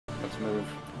move.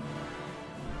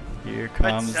 Here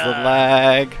comes the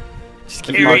lag. Just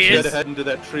keep marching. Get ahead into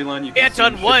that tree line. You can It's see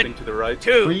on him 1, shifting to the right.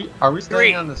 2, Are we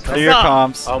staying 3. on this hill? Clear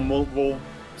comms. We'll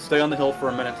stay on the hill for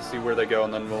a minute to see where they go,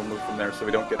 and then we'll move from there, so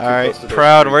we don't get too Alright, close to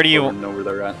Proud, trees where do you before we know where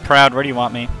they're at. Proud, where do you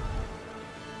want me?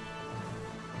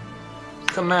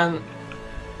 Command.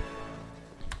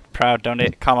 Proud,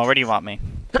 donate, comma, where do you want me?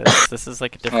 'Cause this is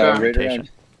like a different Right orientation. around.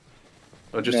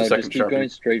 Oh, just No, a second, just keep Sharpie. going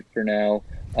straight for now.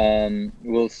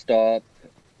 We'll stop.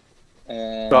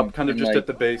 Stop kind of and, just like, at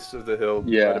the base of the hill.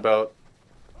 Yeah.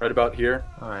 Right about here.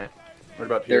 Alright. Right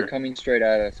about here. They're coming straight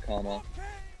at us, comma.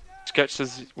 Sketch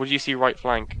says, what do you see right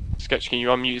flank? Sketch, can you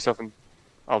unmute yourself and...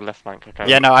 Oh, left flank, okay.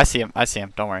 Yeah, no, I see him. I see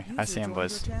him. Don't worry. I see him,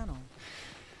 boys.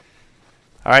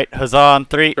 Alright, huzzah on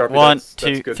 3. Sharpie, 1, that's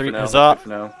 2, good 3, for now. huzzah. That's good for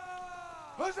now.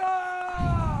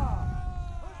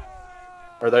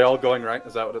 Are they all going right?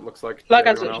 Is that what it looks like? to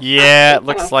everyone else? Yeah, it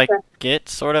looks like it,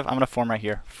 sort of. I'm gonna form right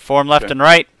here. Form left and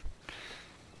right.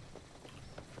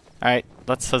 Alright,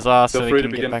 let's huzzah so Feel we free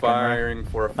can to get begin back on there. firing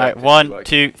for effect. Alright, if you 1, like.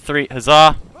 2, 3,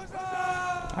 huzzah.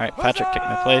 Alright, Patrick, take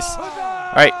my place.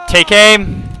 Alright, take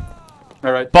aim.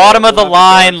 Alright, Bottom of the we'll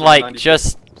have line, guards like, 90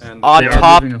 just and on They are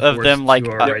top moving a of force them, like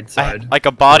to our right side. like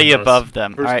a body Towards us. above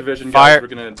them. First Alright, division fire. guys,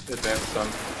 we're gonna advance some.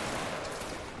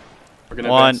 We're gonna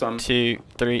 1, advance some 2,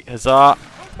 3, huzzah.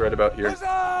 right about here.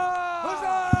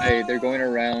 Hey, they're going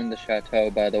around the chateau,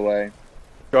 by the way.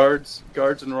 Guards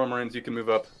and Royal Marines, you can move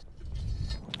up.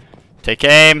 Take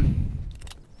aim.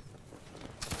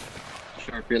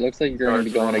 Sharpie, it looks like you're going to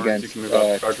be Guards and going Royal Marines, against you can move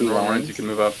up. Guards and two Royal Marines, lines. you can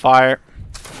move up. Fire.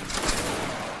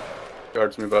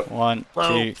 Guards move up. 1,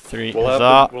 2, 3, We'll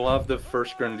huzzah. have the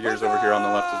first grenadiers over here on the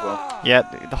left as well. Yeah,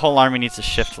 the whole army needs to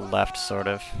shift left, sort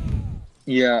of.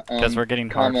 Yeah, Because we're getting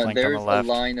hard comma, flanked on there's the left.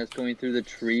 a line that's going through the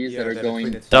trees that are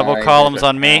going Double inside columns the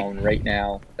on me. town right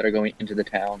now, that are going into the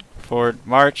town. Forward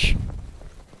march.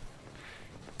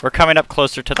 We're coming up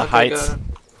closer to the heights.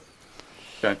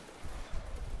 Okay.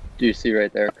 Do you see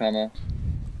right there, comma?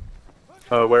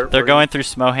 Where? They're going through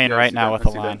Smohane Yeah, I right see now that, with I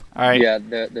a see line. that. Alright, Yeah,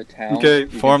 the town. Okay. you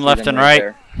can Form see left them and right.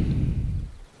 there.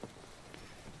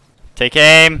 take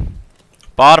aim.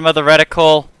 Bottom of the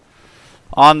reticle.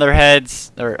 On their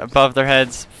heads, or above their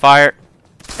heads. Fire.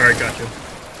 Alright, gotcha.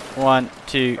 1,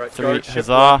 2, Alright, 3, guard shift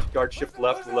huzzah. left, guard shift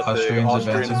left, we'll let the Austrians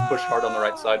Austrians advancing. push hard on the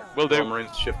right side. Will do. Royal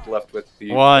Marines shift left with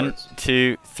the 1, guards.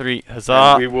 2, 3, And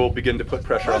huzzah. we will begin to put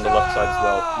pressure on the left side as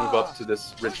well. Move up to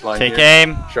this ridge line Take here.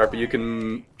 aim. Sharpie, you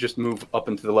can just move up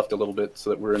and to the left a little bit so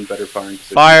that we're in better firing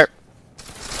position. Fire.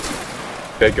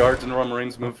 Okay, guards and Royal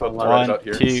Marines move up to right 1, about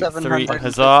here. 2, 3,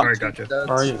 huzzah. Alright, gotcha. Where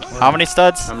are you? How many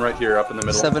studs? I'm right here up in the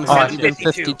middle.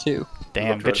 752. Damn,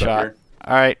 Move good right about shot. here.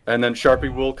 Alright, And then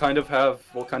Sharpie, we'll kind of have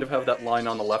that line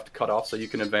on the left cut off so you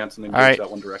can advance and engage Alright.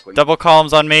 that one directly. double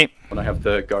columns on me. When I have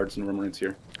the guards and Royal Marines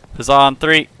here. Huzzah on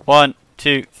 3. 1,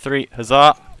 2, 3,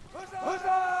 huzzah.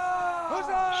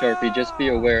 Sharpie, just be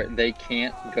aware, they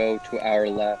can't go to our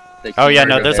left. They Oh can yeah, go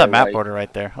no, to there's their that map right. border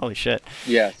right there. Holy shit.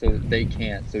 Yeah, so they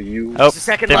can't. So you. Oh, the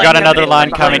second they've line got coming, another line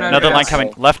behind coming, us. another line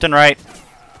coming. Left and right.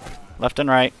 Left and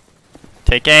right.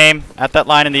 Take aim at that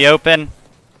line in the open.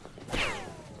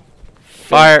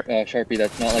 Fire. Sharpie,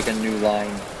 that's not like a new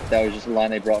line. That was just a line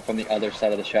they brought from the other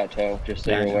side of the chateau, just so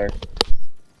you're Gotcha. aware.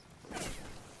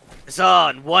 It's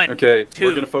on 1. Okay, Two,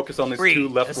 we're going to focus on these 3, two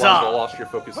left huzzah. lines while Austria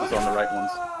focuses on the right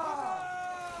ones.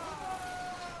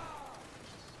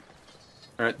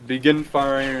 Alright, begin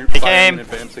firing aim. and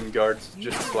advancing guards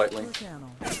just slightly. Say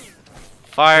it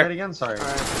Fire. again, sorry.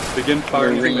 Begin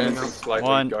firing and Marines. advancing slightly,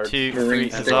 1, guards. 2, 3,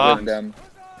 Marines stick huzzah. with them.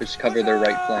 Just cover their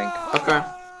right flank. Okay.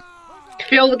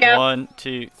 Fill the gap. 1,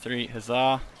 2, 3,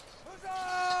 huzzah.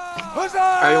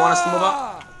 Alright, you want us to move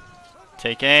up?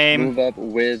 Take aim. Move up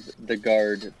with the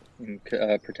guard and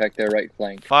protect their right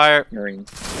flank. Fire. Marines.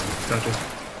 Gotcha.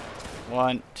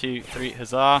 1, 2, 3,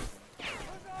 huzzah.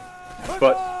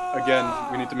 But, again,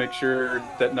 we need to make sure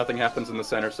that nothing happens in the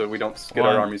center so we don't get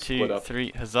our 1, armies 2, split up.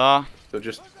 3, huzzah. So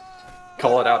just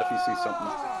call it out if you see something.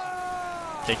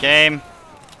 Take aim.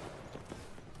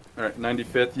 Alright,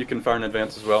 95th, you can fire in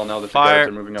advance as well now that the Fire. guards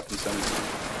are moving up in center.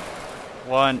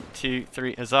 1, 2,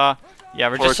 3, huzzah. Yeah,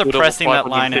 we're just Forward, suppressing that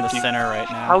line in the 550. center right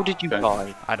now. How did you Okay.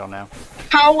 die? I don't know.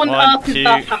 How on 1, earth is 2,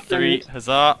 that 3, happening?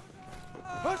 huzzah.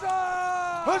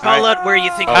 Call out where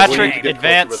you think Oh, you're we need Patrick, to get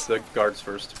advance. closer with the guards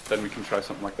first, then we can try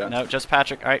something like that. No, just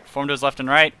Patrick. Alright, form to his left and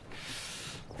right.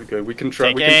 Okay, we can try.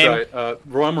 Take We aim. can try.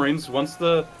 Royal Marines. Once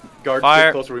the guards Fire.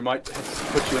 get closer, we might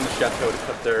put you in the chateau to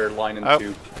cut their line in Oh.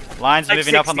 two. Lines Like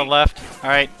moving up on the 60. left.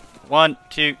 Alright, 1,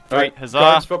 2, 3, Alright, huzzah.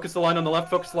 guards, focus the line on the left.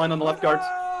 Focus the line on the left, guards.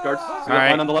 Guards, see that Alright,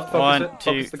 line on the left. Focus 1, it.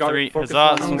 2, Focus the guard. 3, Focus the huzzah.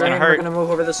 line This on one's the gonna right. hurt. move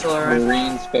over this hill, alright?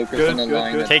 Marines focus Good, on the good,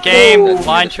 line. good. that's Take going aim. into the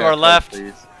Line to our chateau, left.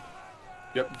 please.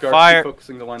 Yep, guards Fire. keep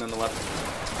focusing the line on the left.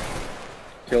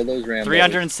 Kill those Rambos.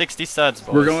 360 suds,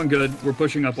 boys. We're going good. We're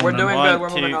pushing up on We're them. doing good. We're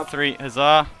moving 1, 2, up. 3,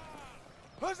 huzzah.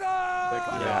 Yeah,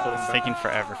 Yeah, it's taking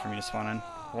forever for me to spawn in.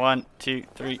 1, 2,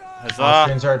 3, huzzah.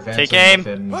 Austrians are advancing Take aim.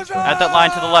 within At that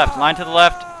line to the left. Line to the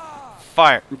left.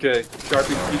 Fire. Okay, Sharpie,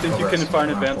 you think you can fire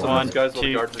in advance on One, those guys while the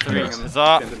two, guards are three, keeping them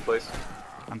huzzah. pinned in place?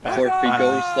 I'm back. Forfeit,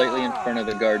 go slightly in front of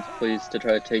the guards, please, to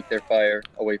try to take their fire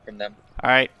away from them.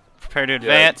 Alright, prepare to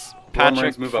advance. Royal Patrick,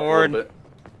 Marines, move up a forward. little bit.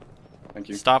 Thank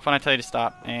you. Stop when I tell you to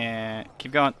stop. And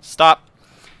keep going. Stop.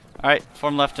 Alright,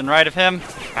 form left and right of him.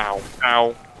 Ow.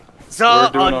 Ow.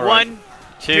 Huzzah We're doing on all right. 1,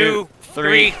 2,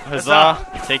 3, huzzah.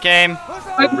 huzzah. Take aim.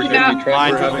 We're Open getting gap.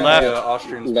 Line we're to the having left. the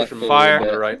Austrians Left push them fire. to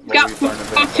the right while Gap we fire in far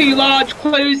advance. too large.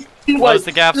 Close inward. Close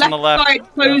the gaps on the left.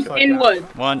 Side, close Yeah.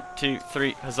 inward. 1, 2,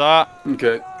 3, huzzah.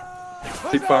 Okay.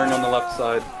 Keep firing on the left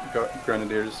side,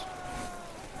 Grenadiers.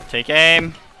 Take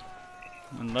aim.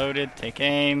 Unloaded. Take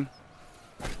aim.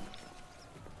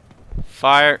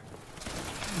 Fire.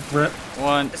 Rip.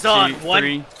 1, 2, It's on 1,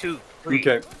 3, 2, 3.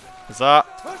 Okay. huzzah.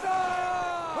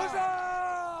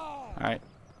 Alright.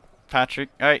 Patrick.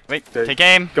 Alright, wait. Okay. Take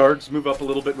aim. Guards, move up a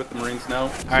little bit with the Marines now,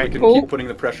 so Alright. we can Cool. keep putting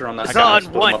the pressure on that It's guy on and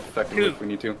split 1, them up effectively 2, if we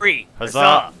need to. 3.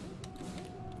 Huzzah.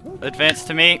 Advance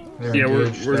to me. They're Yeah, we're-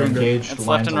 engaged. we're They're doing good. engaged. It's line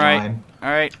left to and right. line.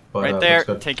 Alright, But, right that's there.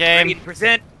 good. Take Ready aim. to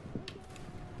present.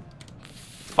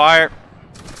 Fire.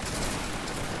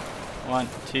 1,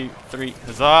 2, 3,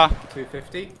 huzzah.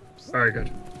 250. Alright, good.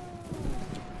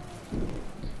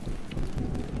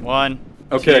 1,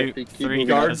 Okay. 2, Keep 3, moving.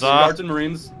 Guards, huzzah. guards and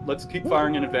Marines, let's keep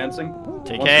firing and advancing.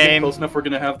 Take Once we get aim. close enough, we're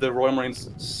going to have the Royal Marines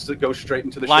go straight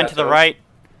into the Line to the chateau. right.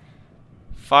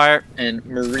 Fire. And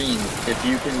Marines, if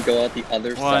you can go out the other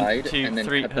 1, side 2, and then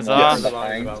 3, cut them huzzah. off from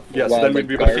behind, Yes, while then the we'd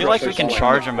be able to I guards feel like push we can push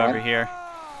charge along them the over front. here.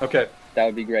 Okay. That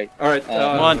would be great. Alright,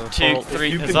 1, 2, if 3,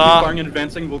 you can keep huzzah. firing and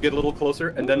advancing, we'll get a little closer,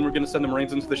 and then we're going to send the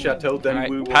Marines into the chateau, then Alright,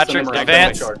 we will Patrick, send them around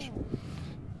advance. and charge.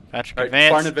 Patrick, Alright, fire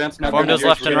and advance. advance now. Form those Grenadiers,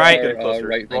 left we're and gonna right. get closer.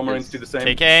 Right Royal fingers. Marines do the same.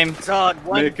 Take aim. Huzzah.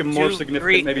 1, Make them more 2, significant,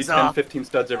 3, maybe huzzah. 10, 15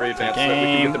 studs every advance, so that we can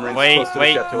get the Game. Marines Wait, close to the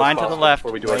wait. chateau Line as to the possible left.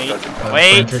 before we do our Wait. charging.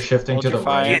 Wait. French are shifting Hold to your the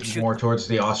fire. right, more towards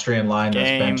the Austrian line that's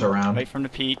Game. bent around. Wait for him to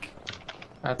peek.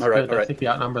 That's Alright, good. I alright. think we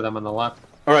outnumber them on the left.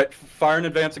 Alright, fire and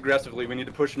advance aggressively. We need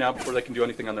to push now before they can do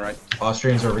anything on the right.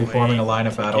 Austrians are reforming a line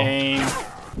of battle. Game.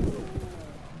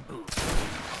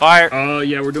 Fire.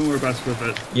 Yeah, we're doing our best with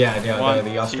it. Yeah, One,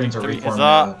 the Austrians two, are three, reforming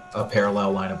huzzah. a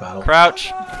parallel line of battle.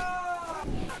 Crouch.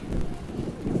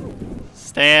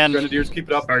 Stand. Grenadiers, keep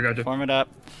it up. Alright, gotcha. Form it up.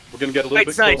 We're gonna get a little Right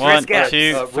bit side, closer. One, gap.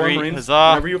 two, Royal three, Marines, huzzah.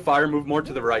 whenever you fire, move more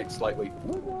to the right slightly.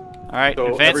 Alright, So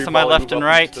advance every to my volley, left move and up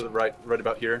right. To the right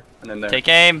about here, and then there. Take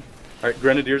aim. Alright,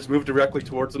 Grenadiers, move directly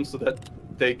towards them so that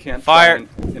they can't Fire. try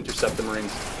and intercept the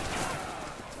Marines.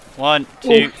 1,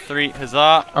 2, 3,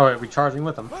 huzzah. Oh, wait, we charging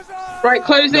with them. Right,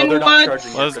 close No, they're not inward.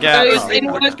 charging. Close yet. gaps. They're Close just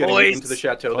inward. getting Boys. into the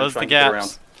chateau. They're Close the trying to get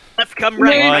gaps. Left, come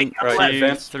right, One, right, come Alright, left. 2,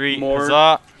 advance 3, more.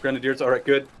 huzzah. Grenadiers, alright,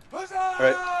 good.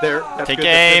 Alright, there. That's Take good,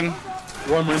 that's aim.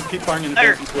 good. Royal Marines, keep firing and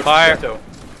Fire. advancing towards Fire. the chateau.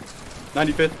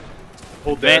 95th.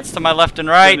 Hold there. Advance to my left and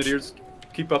right. Grenadiers,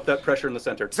 keep up that pressure in the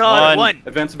center. Huzzah. One. 1.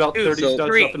 Advance about Two, 30 so studs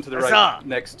three, up and to the huzzah. right.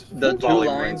 Next The two volley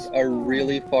lines Marines. are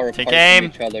really far Take apart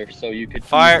aim. from each other, so you could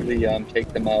Fire. easily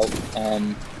take them out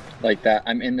like that.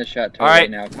 I'm in the chateau Alright, right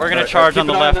now. we're gonna Alright, charge keep on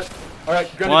the an eye left. that.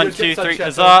 Alright, Grenadiers, 1, get 2, inside 3, chateau.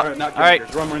 huzzah. Alright, not Alright,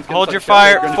 Grenadiers. Royal Marines, get hold inside your chateau.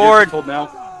 fire, Grenadiers, forward. Hold now.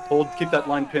 Hold, keep that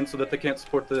line pinned so that they can't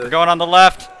support the... We're going on the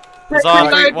left. Right,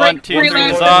 Huzzah. reload, 1, 2, 3,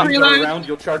 reload, huzzah. reload. Around,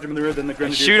 you'll charge them in the rear, then the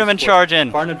Grenadiers... Shoot 'em will and support. charge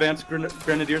in. Fire in advance,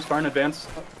 Grenadiers, fire in advance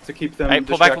to keep them... Alright,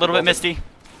 pull back a little bit, distracted Misty.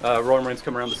 while Royal Marines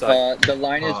come around the side. The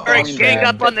line is Alright, falling gang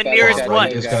back. up on the Get nearest back, one.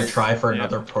 guys. Is going to try for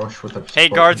another push with a... Hey,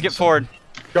 guards, get forward.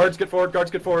 Guards, get forward,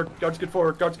 guards, get forward, guards, get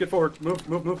forward, guards, get forward. Move,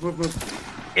 move, move, move,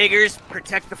 move. Diggers,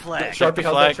 protect the flag. Sharpie, the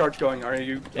how's flag. that charge going? Are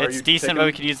you It's decent, taking- but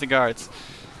we could use the guards.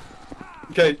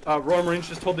 Okay, Royal Marines,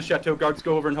 just hold the chateau. Guards,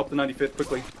 go over and help the 95th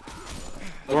quickly.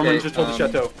 Royal Marines, just hold the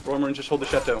chateau. Royal Marines, just hold the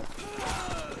chateau.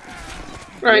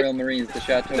 Right. Royal Marines, the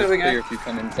chateau There is we go. clear if you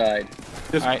come inside.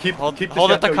 Just Alright, keep hold the at the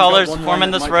chateau. You got colors, one form line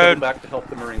in that this might double road. back to help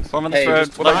the Marines. Form on this Hey, road.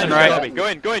 just Left and behind right. the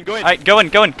Going, going, going. Alright, going.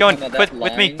 No, With that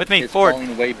me, line is forward.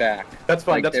 falling way back. That's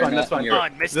fine, Like, that's they're fine, that's not fine. near- Come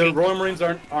on, Misty. The Royal Marines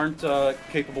aren't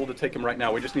capable to take him right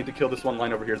now. We just need to kill this one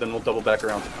line over here, then we'll double back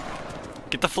around.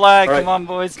 Get the flag. Alright. Come on,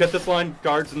 boys. Get this line,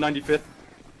 guards and 95th.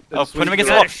 Oh, Swing put him to against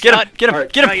the the wall. right. Get him, Shot. get him,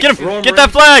 Alright, get him, try get it. him. Royal Get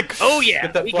that Marines. flag. Oh yeah,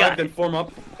 Get that we flag, got then it. form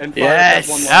up and fire Yes!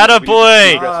 that one line. Atta We need to boy!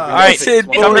 be aggressive. Alright, Sid,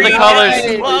 come to the boy. colors.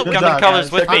 Good Come to the job, colors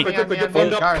guys. with me. Quickly, get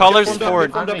formed up. Colors Get formed up, forward.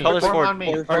 get formed up. Colors Quick.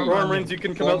 forward. Alright, Royal Marines, you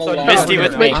can come Form a outside. line. Misty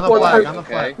with me. On the flag, on the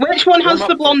flag. Which one has Warm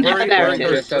the up. blonde hair? Hurry, There hurry, it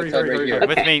hurry, is. Just outside hurry, right hurry.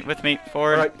 here. With me,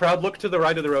 forward. Alright, Proud, look to the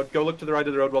right of the road. Go look to the right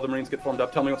of the road while the Marines get formed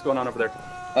up. Tell me what's going on over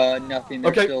there. Nothing.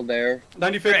 They're Okay. still there.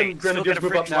 95th Great, and still Grenadiers, got a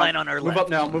move up French now. line on our Move left. up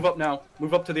now, move up now.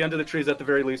 Move up to the end of the trees at the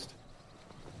very least.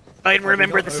 Try and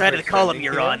remember the side of the column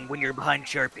you're on when you're behind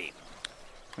Sharpie.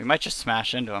 We might just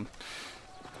smash into him.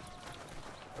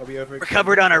 We're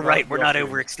covered on our right. We're not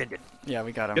overextended. Yeah,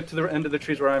 we got him. Get to the end of the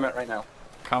trees where I'm at right now.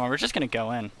 Come on, we're just gonna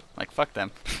go in. Like, fuck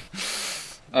them.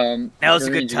 Now's a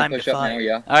good Marines, you can time to push up fire. now,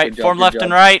 yeah. Alright, Good job, form good left job.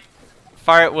 and right.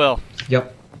 Fire at will.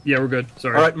 Yep. Yeah, we're good.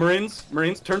 Sorry. Alright, Marines,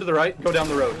 turn to the right, go down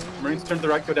the road. Marines, turn to the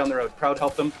right, go down the road. Proud,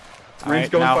 help them. Marines,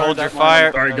 Alright, go and now fire hold that your line fire.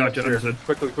 on the Alright, gotcha, spear. understood.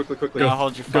 Quickly. Now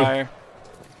hold your fire.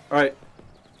 Alright,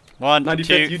 1, 95th,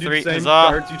 2, you do 3, the same. huzzah.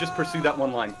 Guards, you just pursue that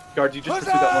one line. Guards, you just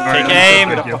pursue that one line. Take aim.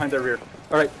 Get up behind their rear.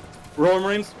 Alright, Royal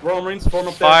Marines, form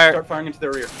up Fire. there, start firing into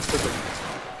their rear. Quickly.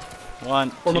 1,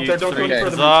 Form up 2, there, don't go 3, any further.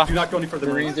 huzzah. Marines. Do not go any further.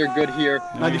 Marines are good here.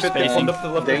 No, you're 95th, get spacing. formed up to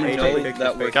the left of the They Marines. know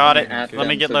that we're Got it. coming at Let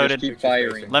me them, get so loaded. Just keep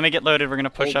firing. Let me get loaded. We're gonna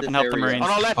push Hold up and this help the area.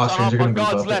 Marines. Austrians are going to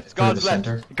move up through the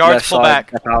center Guards, pull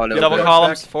back. Double Guards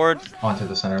columns, back. forward. onto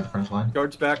the center of the French line.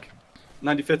 Guards back.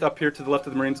 95th up here to the left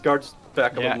of the Marines. Guards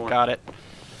back a Yeah, little more. got it.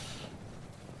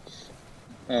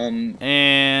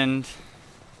 And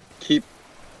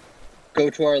Go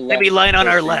to our left. Maybe line on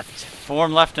our pushing left.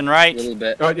 form left and A right. little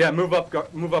bit. Alright, yeah, move up,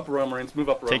 Royal Marines. Move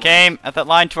up, Royal Take Marines. aim at that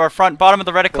line to our front, bottom of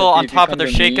the reticle, Forky, on if you top come of their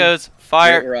to me, Shakos. Right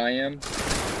Fire. where I am.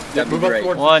 Yeah, That'd be move up great.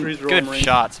 towards One. the trees, Royal Good Marines.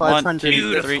 shots. 1, 2,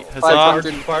 Beautiful. 3.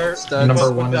 500 Huzzah. fire. Number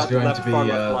With one is that going left to be farm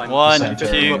line. One, the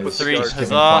center two, is three, just giving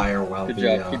huzzah. fire while Good the,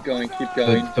 job. Keep going. Keep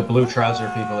going. the blue trouser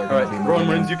people are going Alright, to be Royal moving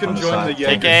Marines, in you can on the join the side. Jaegers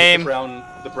Take with aim.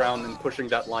 the brown and pushing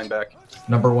that line back.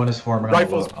 Number one is forming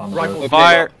Rifles, on the rifles, road.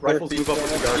 Fire. Rifles move up with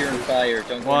the Form here and guards. fire.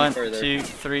 Don't go 1, any further. 2,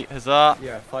 3. Huzzah.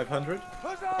 Yeah, 500.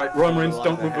 Alright, Royal Marines,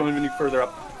 don't move any further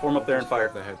up. Form up there and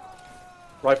fire.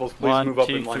 Rifles, please 1, move up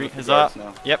 2, in line 3. with the Huzzah. guards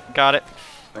now. Yep, got it.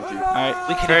 Thank you. Alright,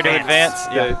 We can prepare to advance.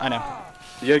 advance. Yeah, Okay. I know.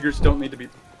 The Jaegers don't need to be.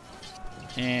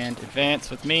 And advance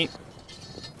with me.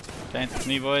 Advance with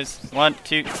me, boys. 1,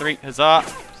 2, 3. Huzzah.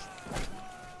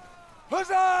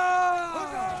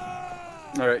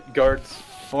 Alright, guards.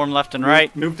 Form left and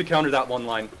right. Move to counter that one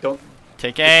line. Don't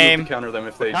Take just move aim. to counter them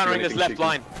if they Countering do this anything left cheeky.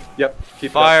 line. Yep,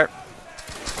 keep Fire. it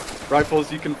up.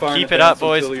 Rifles, you can fire. Keep in it up, advance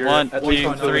boys. until you're 1, at 2, least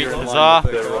until 3. you're in line Huzzah.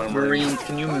 with the Royal Marines. Marines,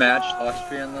 can you match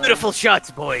Austrian line? Beautiful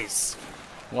shots, boys.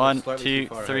 1, Slightly 2,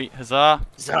 too far 3. Huzzah.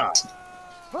 Huzzah.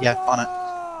 Yeah, on it.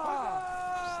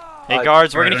 Hey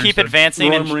guards, we're Alright, gonna keep understood. advancing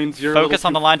Royal and Marines, you're a focus little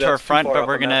on the too- line to our that's too front, far but up.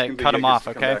 we're I'm gonna asking the cut them Jaegers off,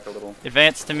 to come okay? back a little.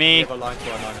 Advance to We me. have a line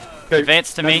to our line. Okay,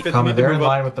 Advance to me. 95th, Come you in, can they're in move up.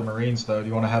 line with the Marines though. Do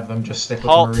you want to have them just stick with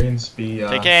Halt. the Marines? Be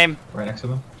Take aim. right next to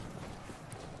them.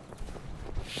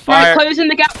 Fire. Right, closing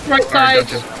the gap, right Alright, side.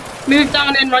 gotcha. Move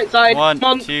down in, right side. 1,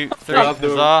 Come on. 2, 3. Have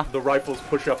Huzzah. the rifles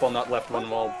push up on that left one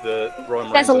while the Royal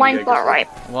Marines. There's a and the line Jaegers flat right.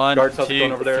 1, Guards, how's it going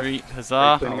 2, over there? 3. Are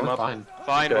Huzzah. you cleaning them We're up? fine.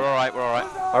 Fine, Okay. we're alright, we're alright.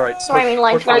 Alright, Sorry, I mean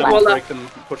line push flat them left.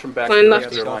 back, push them back Line to left.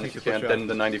 the other line if you can. Then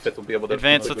the 95th will be able to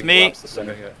Advance with completely me. collapse the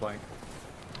center. Okay, yeah, flank.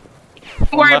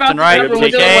 Don't worry Left about and right. that. You're able We're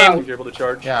to Take doing charge. well. You're able to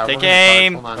charge. Yeah, Take we're gonna charge.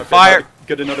 aim. Hold on. Okay, Fire. now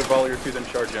get another volley or two, then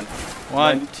charge in.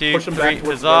 1, 2, Push them 3. back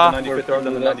towards Huzzah. where the 95th are,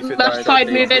 then the 95th Left are. side,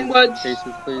 move inwards.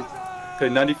 Cases, please. Okay,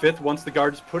 95th, once the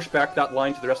guards push back that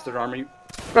line to the rest of their army,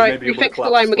 Right, maybe we able to fixed the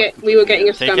collapse line. We were getting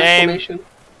a Take standard aim. formation.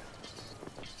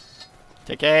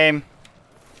 Take aim.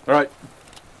 Alright.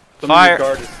 Some Fire. of your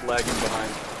guard is lagging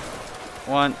behind.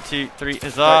 1, 2, 3.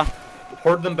 Huzzah. Right.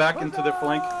 Herd them back into their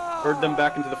flank. Herd them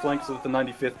back into the flank so that the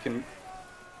 95th can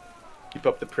keep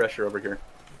up the pressure over here.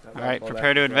 Alright,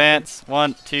 prepare to advance.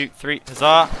 1, 2, 3.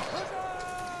 Huzzah.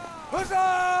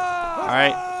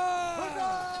 Alright,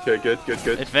 Okay,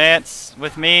 good. advance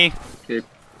with me.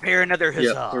 Prepare another Yeah,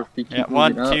 huzzah. perfect. Yeah, Keep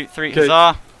 1, moving up. 2, 3. Okay.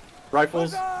 Huzzah.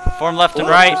 Rifles. Form left and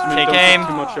Hold right. on just a minute, Take don't aim. Get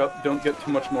too much up. Don't get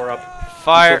too much more up.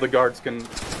 Fire. Until the guards can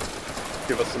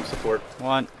give us some support.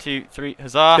 1, 2, 3.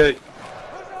 Huzzah. Okay.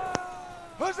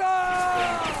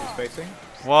 Spacing.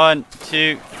 1,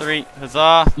 2, 3.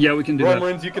 Huzzah. Yeah, we can do Royal that.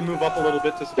 Marines, you can move up a little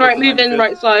bit to support. Right, the move in, 95th.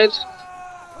 right side.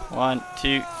 1,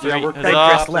 2, 3. Yeah, we're Huzzah.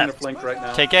 collapsing their left. flank right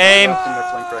now. Take aim. Collapsing their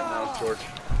flank right now, George.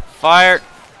 Fire.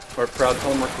 Or proud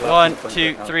home. 1,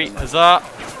 2, 3. Huzzah.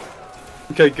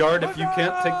 Okay, guard. If you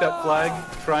can't take that flag,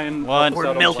 try and 1, help us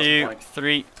out on the left 2, flank.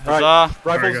 3. All right, Huzzah.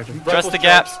 rifles, gotcha. rifles Just the charge,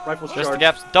 gaps. Rifles Just the charge.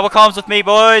 gaps. Double columns with me,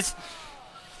 boys.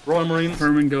 Royal Marines.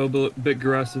 Herman, go a bit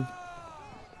aggressive.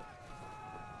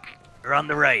 You're on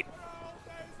the right.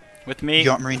 With me. You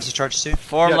want Marines to charge too?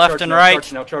 Form Yeah, left charge and now, right.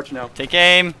 Charge now. Take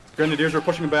aim. Grenadiers are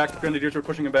pushing him back. Grenadiers are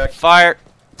pushing him back. Fire.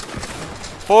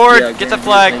 Forward, Yeah, get the Grenadiers,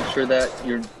 flag. Make sure that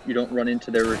you don't run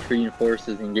into their retreating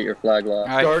forces and get your flag lost.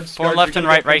 Alright, Guards, form guards, left you're and gonna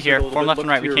right, get right here. pinned a little Form bit. left and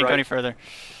Look right. to We your can't go right. any further.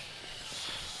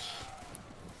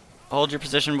 Hold your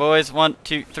position, boys. 1,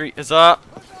 2, 3. Huzzah.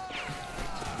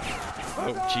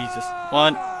 Oh, Jesus.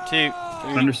 1, 2,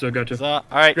 3. Understood, gotcha. Huzzah.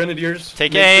 Alright. Grenadiers,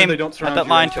 Take make sure aim they don't at surround that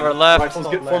you or line to anything. our left. Rifles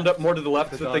get formed up more to the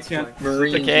left so that they can't.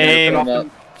 Marines, Take aim. form up.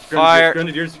 Fire.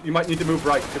 Grenadiers, you might need to move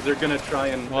right because they're gonna try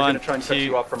and 1, cut 2,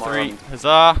 you off from our 3. army. Huzzah.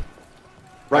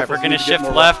 Alright, Rifles we're need gonna to get shift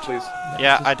more left. please.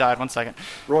 Yeah, I died. 1 second.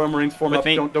 Royal Marines, form With up.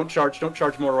 me. Don't charge. Don't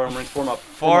charge more. Royal Marines, form up.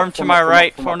 Form to my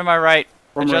right. Form to my right.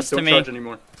 Royal Marines, Adjust to don't me. charge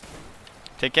anymore.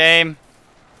 Take aim.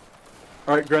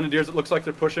 All right, Grenadiers. It looks like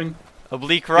they're pushing.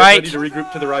 Oblique Get right. ready to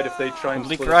regroup to the right if they try and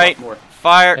Oblique split us right. up more.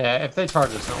 Fire. Yeah, if they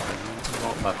charge us, we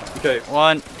won't let them. Okay.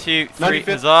 1, 2, 3. 95th,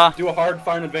 Huzzah. do a hard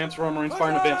fire in advance. Royal Marines, fire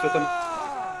in advance with them.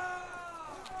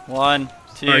 1,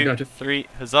 2, Alright, gotcha. 3.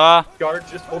 Huzzah. Guards,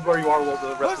 just hold where you are while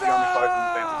the rest of the army fires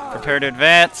in advance. Prepare to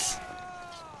advance.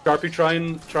 Sharpie, try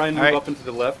and move Alright. up into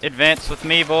the left. Advance with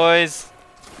me, boys.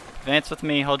 Advance with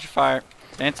me. Hold your fire.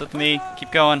 Advance with me.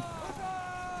 Keep going.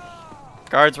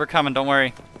 Guards, we're coming. Don't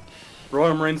worry.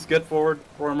 Royal Marines, get forward.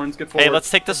 Royal Marines, get forward. Hey, let's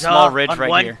take this Huzzah small ridge on right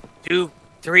 1, here. 2,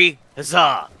 3.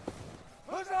 Huzzah.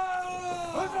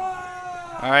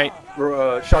 Alright.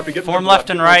 Sharpie, get more Form to the left left.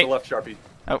 and Get more to right. the left, Sharpie.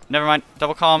 Oh, never mind.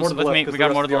 Double columns More to the with left, me. 'cause We the got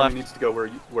rest more to of the army left. needs to go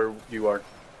where you are.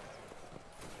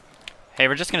 Hey,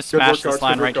 we're just gonna Good work, smash this guards,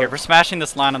 line good work, right here. guards. We're smashing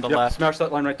this line on the Yep, left. smash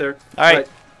that line right there. Alright.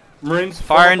 Marines,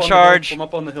 Fire form and up on the hill, charge. Form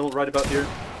up on the hill right about here.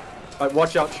 Alright,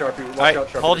 watch out, Sharpie. Watch Alright, out,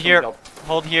 Sharpie. hold There's here. somebody else.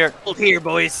 Hold here. Hold here,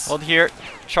 boys. Hold here.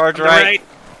 Charge On the right.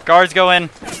 Guards go in.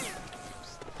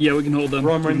 Yeah, we can hold them.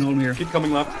 Royal We can hold them Marines, here. keep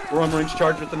coming left. Royal Marines,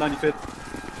 charge with the 95th.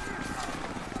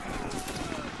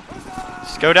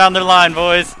 Just go down their line,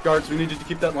 boys. Guards, we need you to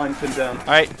keep that line pinned down.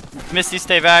 Alright. Misty,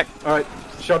 stay back. Alright,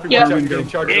 Sharpie, Yeah. watch out. You're getting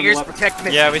charged on the Diggers, left. protect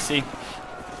Misty. Yeah, we see.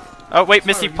 Oh, wait,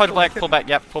 Misty, pull back, pull back.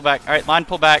 Yep, pull back. Alright, line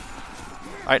pull back.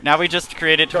 Alright, now we just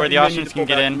created to where Sharpie, the you may need Austrians to can pull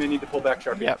get back. in. You may need to pull back,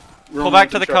 Sharpie. Yep. Royal Pull back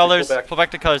Marines to and the Sharpie, colors. pull back. Pull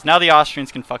back to colors. Now the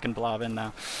Austrians can fucking blob in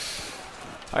now.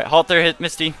 Alright, halt there, hit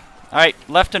Misty. Alright,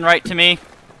 left and right to me.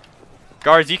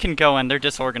 Guards, you can go in. They're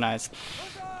disorganized.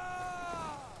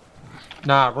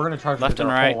 Nah, we're gonna charge Left with and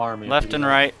our right. whole army. Left and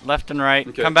right. Left and right.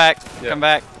 Okay. Come back. Yeah. Come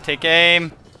back. Take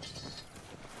aim.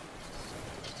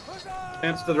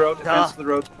 Advance to the road. Advance to the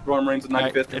road. Royal Marines and 95th.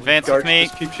 Alright, advance Guards, with me.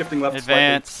 just keep shifting left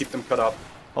Advance. slightly. Keep them cut off.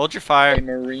 Hold your fire. Hey,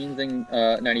 Marines and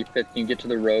 95th, can you get to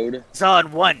the road? Huzzah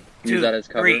on 1, Use 2, that as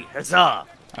cover. 3. Huzzah.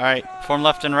 Alright, form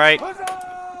left and right.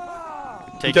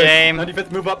 Take Okay, aim.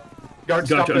 95th, move up. Guards,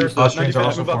 Gotcha, stop there. understood. Austrians are 95th,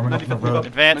 also move up. forming up 95th, the move road. up.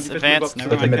 Advance, 95th, advance, move up so never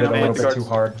that They they mind. made it can a little advance bit the too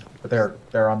guards. hard, but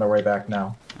they're on their way back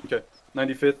now. Okay,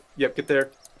 95th. Yep, get there.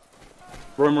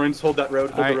 Royal Marines, hold that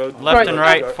road. Hold Alright, the road. left and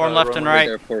right. Royal Form left and Marines.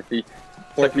 right. There, Porfy.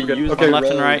 Second Porfy, brigade. use Okay, the left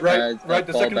and road right. Right, as right.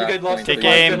 a The second fallback brigade lost point their Take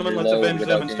flank. aim. Gentlemen, let's Reload avenge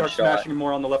without them and getting start shot. smashing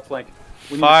more on the left flank.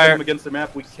 We need Fire. to put them against the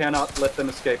map. We cannot let them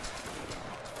escape.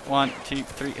 1, 2,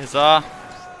 3. Huzzah.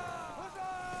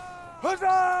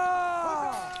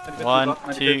 1,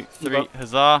 2, 3.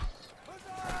 Huzzah.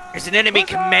 There's an enemy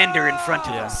commander in front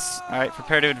of Yeah. us. Alright,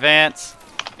 prepare to advance.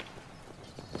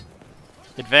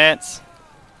 Advance.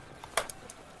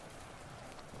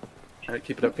 Alright,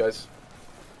 keep it up, guys.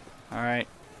 Alright.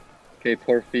 Okay,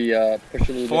 Porfy, push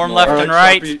a little Form bit more. left Alright, and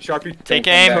right. Sharpie, Take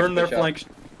come aim. back. turn their Push up. flank.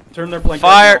 Turn their flank.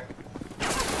 Fire.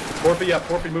 Porfy, yeah,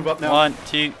 Porfy, move up now. 1,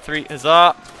 2, 3.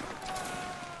 Huzzah.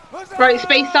 Right,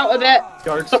 space out a bit.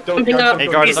 Guards, Stop don't, jumping guards, up. don't Hey,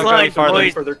 go guards, any don't go any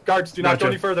farther. further. Guards, do not go Gotcha.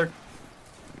 any further.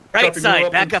 Right Sharpie, move side,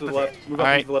 up back into up the a left. bit. Move up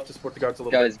Alright. into the left to support the guards a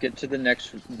little Guys, get to the next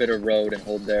bit of road and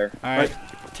hold there. Alright.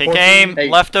 Right. Take Porfy- aim. Hey,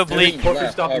 Left oblique. Porfy,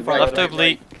 Porfy, stop in front. right, Left right,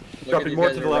 oblique. right. Sharpie, Look at more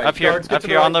these to guys the on left. Up here. Guards, get Up to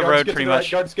here the on the right. Guards, road, get to pretty the right.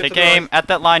 much. Guards, get to Take the right. aim. At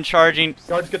that line, charging.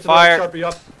 Guards, get to the Fire. right. Sharpie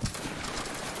up.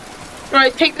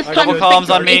 Right, take this Double time to columns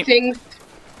fix on me. meetings.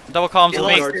 Double columns You with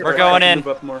me. lost Guards, We're right, going Sharpie, in. move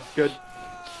up more. Good.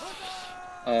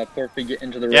 Porfy, get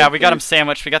into the road. Yeah, we got them please.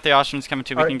 sandwiched. We got the Austrians coming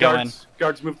too. We Alright, can go in. guards,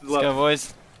 guards, move to the Let's left. go,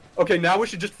 boys. Okay, now we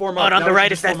should just form up. On Now the we should right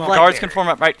just is that form up. flank. Guards can form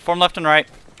up. Right. Form left and right.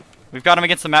 We've got them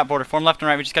against the map border. Form left and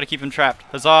right. We just got to keep them trapped.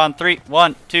 Huzzah on 3.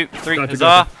 1, 2, 3. Gotcha, Huzzah.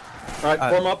 gotcha.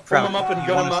 Alright, form up them up, and you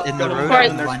gun want them us up. in Gun the them road down or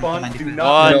in their line spawn. behind Do you?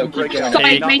 not let No, them break keep down. going.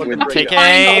 Side, Not make let them the break Take down.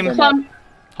 aim. Plum.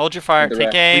 Hold your fire. To the Take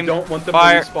left. We aim. don't want them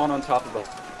Fire. to respawn on top of us.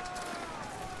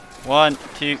 1,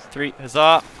 2, 3.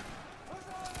 Huzzah.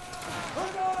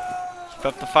 Keep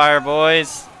up the fire,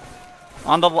 boys.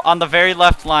 On the very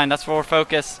left line. That's where we're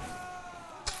focused.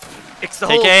 It's the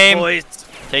Take hold, aim. boys.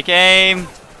 Take aim.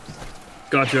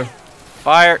 Gotcha.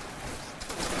 Fire.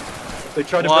 They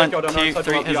try to 1, break out on 2, our side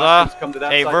 3. while the Huzzah. Austrians come to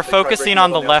that Hey, side. we're They try focusing breaking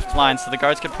on out the the left opposite line, side. so the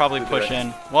guards could probably Do push that. in.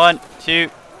 1, 2,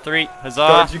 3. Huzzah.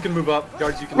 Guards, you can move up.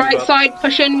 Guards, you can Right move up. side,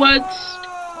 push inwards.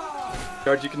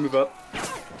 Guards, you can move up.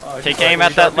 Take aim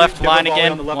at that left line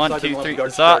again. 1, 2, 3.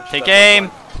 Huzzah. Take aim.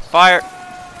 Fire.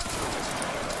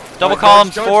 Double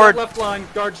columns forward. Left line.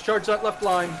 Guards, charge that left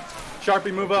line.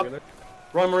 Sharpie, move up.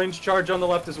 Royal Marines, charge on the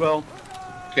left as well.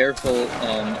 Careful.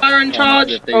 Fire and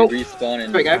charge. If they Oh. respawn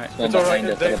and There we go. spawn It's alright. behind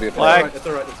us, that'll be a Flag. It's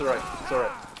alright. It's alright. It's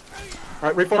alright.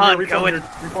 Alright, reform here. Reform here.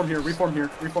 Reform here. Reform here.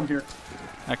 Reform here.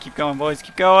 Now keep going, boys.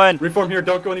 Keep going. Reform here.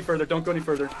 Don't go any further. Don't go any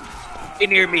further. Stay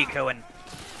near me, Cohen.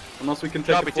 Unless we can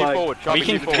take a flag. We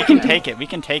can take it. We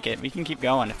can take it. We can keep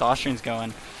going if the Austrians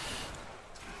going.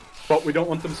 But we don't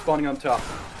want them spawning on top.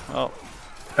 Well,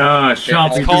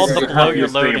 Sharpie, it's called the blow your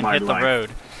load and hit the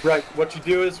road. Right. What we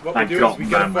do is we get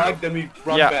a flag, then we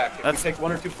run back. If we take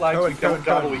 1 or 2 flags, we don't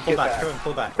double, we get back.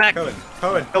 Pull back. Back. Cohen,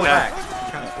 pull back.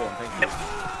 You can't spawn, thank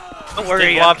you. Don't worry. Stay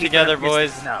I'm blob keeping together, up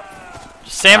distance boys. enough.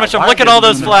 Just sandwich them. Look at all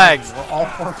those flags. We're all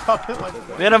formed up in like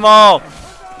this. Hit them all.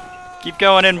 Keep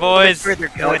going in, boys. Further,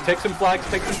 Alright, Cohen. take some flags,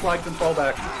 and fall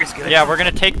back. Here's good. Yeah, we're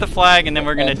gonna take the flag and then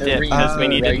we're gonna dip because we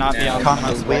need to right not be now. on.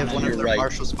 Comrades, we have one You're of the right.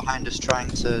 marshals behind us trying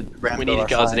to ramble We need to our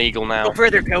get us an flag. eagle Go now.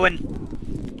 further, Cohen.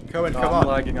 Cohen, come I'm on.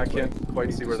 lagging, I can't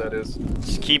quite see where that is.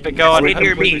 Just keep it going. Stay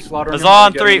near me. Huzzah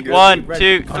on 3. 1,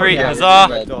 2, 3. Yeah,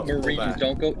 Huzzah. Marines,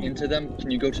 don't go into them. Can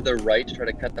you go to the right to try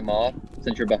to cut them off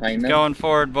since you're behind them? Going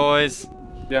forward, boys.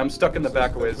 Yeah, I'm stuck in the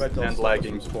back ways and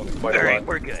lagging quite a Alright, lot.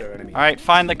 we're good. Alright,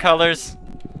 find the colors.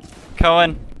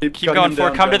 Cohen, keep cutting going them forward.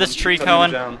 down, Come to Devin. this tree, Keep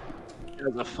cutting Cohen. them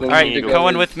down. Alright, Go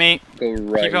Cohen is with me. Go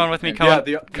right. Keep going with me, And- Cohen.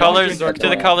 the Colors, Austrians aren't to the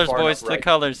going colors, far boys, enough to the right.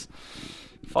 colors.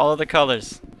 Follow the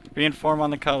colors. Reinform on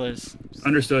the colors.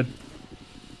 Understood.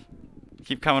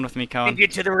 Keep coming with me, Cohen.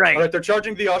 Get to the right. Alright, they're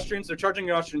charging the Austrians. Get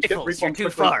Rifles, you're reformed too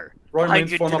quickly. far. Royal Behind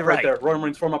Marines you form to up the right right. there. Royal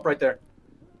Marines form up right there.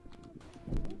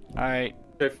 Alright.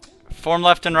 Okay. Form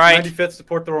left and right. 95th,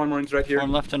 support the Royal Marines right here.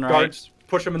 Form left and right. Guards,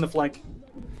 push them in the flank.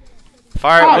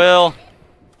 Fire at will.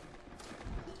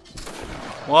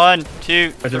 1,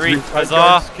 2, 3. Alright, Huzzah.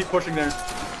 guards, keep pushing there.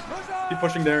 Keep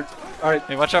pushing there. Alright,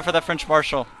 Hey, watch out for that French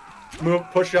marshal. move,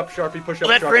 push up, Sharpie, push up,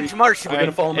 Let Sharpie. French marshal. We're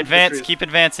gonna follow them into the Advance. trees. Keep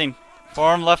advancing.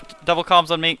 Form left. Double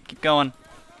columns on me. Keep going.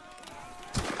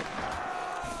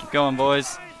 Keep going,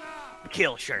 boys.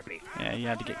 Kill Sharpie. Yeah, you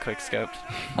had to get quick scoped.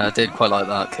 I did quite like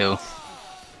that kill.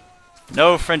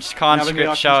 No French Having the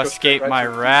conscript shall Austrians go straight escape right my so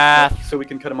we can- wrath. So we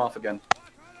can cut them off again.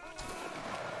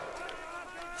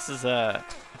 This is a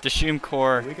Dishoom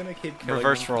Corps. We're gonna keep killing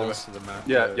Reverse them for the rolls. rest of the map.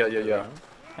 Yeah.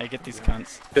 I get these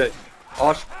cunts. Okay.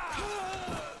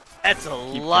 That's a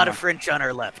Keep lot going. of French on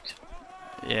our left.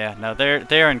 Yeah, no,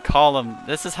 they're in column.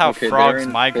 This is how Okay, frogs they're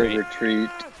in migrate. full retreat.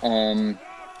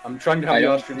 I'm trying to have I the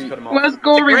don't Austrians see- cut them off. Where's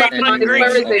Gory Great guys? migration Where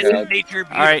is Okay. it? isn't nature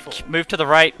beautiful? Alright, move to the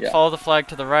right. Yeah. Follow the flag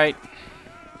to the right.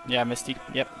 Yeah, Misty.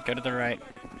 Yep, go to the right.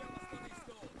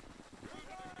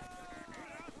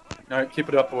 Alright, keep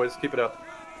it up, boys. Keep it up.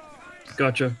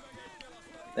 Gotcha.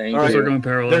 Thank Alright. Those you. are going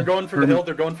parallel. They're going for the Perma- hill.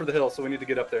 They're going for the hill, so we need to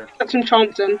get up there. Captain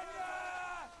Thompson.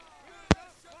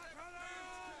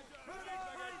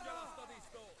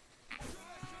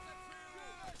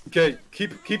 Okay,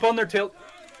 keep on their tail.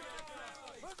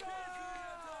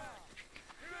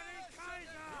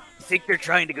 Think they're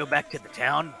trying to go back to the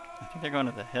town? I think they're going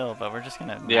to the hill, but we're just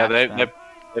gonna. Yeah, match they them.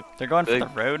 They're going for they- the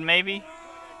road, maybe.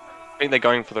 I think they're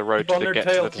going for the road Keep on to their get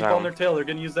tail. to the Keep on their town. tail. They're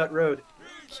gonna use that road.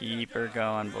 Keep her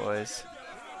going, boys.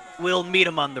 We'll meet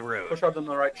them on the road. Push hard on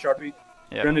the right, Sharpie.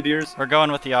 Yep. Grenadiers. We're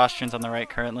going with the Austrians on the right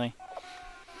currently.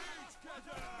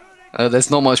 There's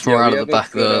not much more Yeah, out we of the have a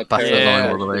back of the good back of the Yeah. line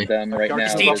all the way. with them right now.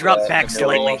 Steve, with, drop back the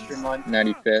slightly. Austrian line.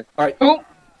 95th. Oh,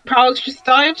 Prowl's just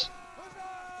died.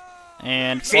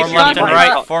 And See, form if left you're and on right.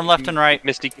 top- Form left and right.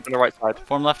 Misty, keep on the right side.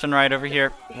 Form left and right over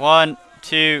here. 1,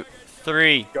 2,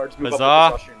 3. Guards, move up with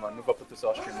Huzzah. this Austrian line. Move up with this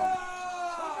Austrian line.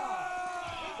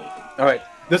 Alright,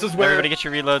 this is where... Everybody get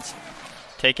your reloads.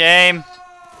 Take aim.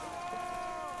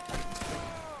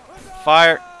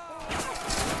 Fire.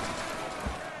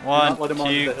 Do not 1, let 'em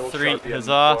onto 2, the hill, 3. Sharpie and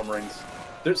Huzzah. Royal Marines.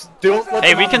 Don't let Hey,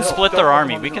 them we on can the hill. split Don't their let them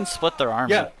army. on We the can hill. split their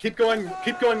army. Yeah, keep going right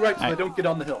so Alright. they don't get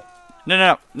on the hill.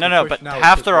 No, push but now,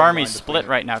 half just their one army's line split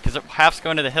between right now because half's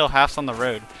going to the hill, half's on the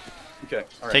road. Okay,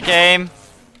 alright. Take aim.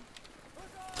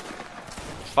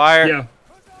 Fire. Yeah.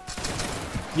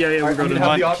 Yeah, Alright, we're I'm going gonna to. have the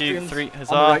 1, 2, Austrians 3. on the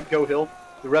Huzzah. right go hill.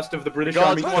 The rest of the British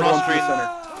army Guards, put one on through Austrian.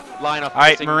 center. Line up.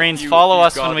 Alright, facing Marines, you- follow you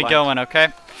us when guard we line. go in, okay?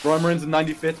 Royal Marines in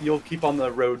 95th, you'll keep on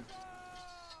the road.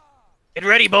 Get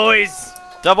ready, boys.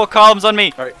 Double columns on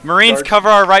me. Alright, Marines, guards. cover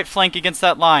our right flank against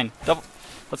that line.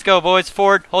 Let's go, boys.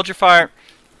 Forward. Hold your fire.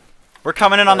 We're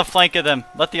coming in on the flank of them.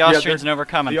 Let the Austrians know we're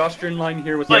coming. The Austrian line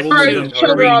here was Yeah, like... we'll Sorry, do it.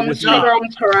 shoulder Alright, arms, with shoulder you.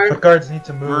 arms, Toro. The guards need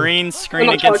to move. Marines, screen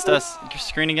not against charging. us.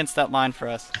 Screen against that line for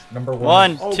us. Number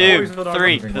one. 1, 2, boys, hold on.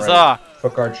 3. Moving Huzzah. right.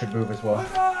 Foot guard should move as well.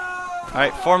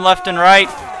 Alright, form left and right.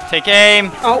 Take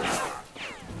aim. Oh.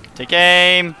 Take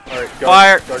aim. Alright,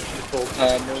 Fire. Guards, just hold.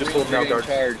 Marines, Just hold now, you're guards.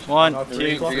 getting charged. 1, Marines, 2,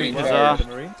 you're getting huzzah. charged.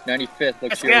 95th, look to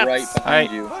Yes, your right yes. behind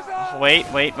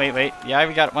Alright. you. Wait. Yeah,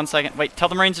 we got it. 1 second. Wait, tell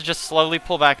the Marines to just slowly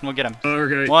pull back and we'll get them.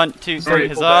 Okay. 1, 2, 3,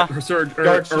 Alright, pull huzzah. back. Sir,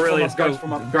 Guards, just Aurelius, form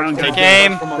go. up, guards, Brown, form go. up, Take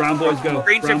aim. form up, Brown boys, form go. up.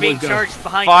 Marines are Brown being boys, go. charged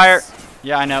behind Fire. us.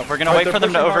 Yeah, I know. We're gonna Alright, wait for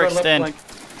them to they're pushing on our left overextend. flank.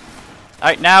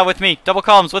 Alright, now with me. Double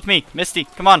columns with me. Misty,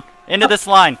 come on. Into this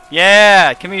line.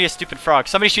 Yeah. Come here, you stupid frog.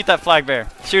 Somebody shoot that flag bear.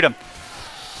 Shoot him.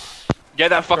 Get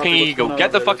that fucking Copy, what's eagle. going on Get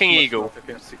over the there? fucking There's eagle. too much smoke.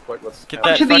 I can't see quite what's Get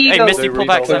happening. that the fuck. Hey, eagle. Misty, pull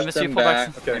back some. Push Misty, them pull back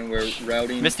back, some. Okay. and we're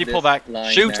routing Misty, this pull back.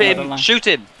 line Shoot now. Another him! line. Shoot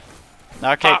him!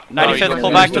 Okay, no, 95th, he's pull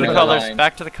going back into to the the colors. line.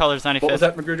 Back to the colors, What was 95th.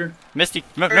 that, Magruder? Misty,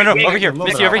 no, over here.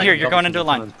 Misty, over here. You're going into a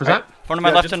line. Present. One to my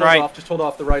Yeah, left just and hold right. off, just hold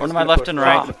off the right. One is to my gonna left push, and it's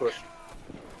right. gonna push.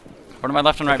 One to my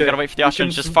left and right. We gotta wait for the You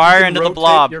Austrians. can- Just you fire can into the rotate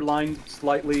blob. Your line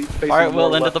slightly facing Fire at more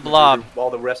will into left, the blob. Magruder, while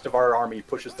the rest of our army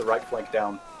pushes the right flank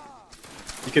down.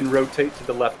 You can rotate to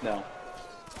the left now.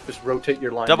 Just rotate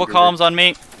your line. Double Magruder. columns on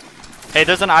me. Hey,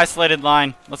 there's an isolated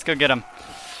line. Let's go get him.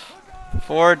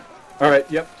 Forward. Alright,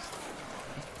 yep.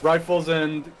 Rifles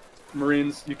and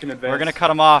Marines, you can advance. We're gonna cut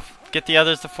them off. Get the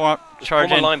others to charge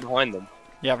Form a in. line behind them.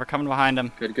 Yeah, we're coming behind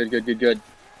them. Good.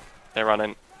 They're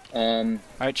running.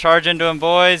 Alright, charge into them,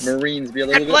 boys. Marines, be a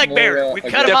That little bit flag more. bearer, we cut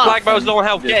aggressive. him The off. flag bearer's low on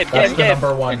health. Get That's him, the get him.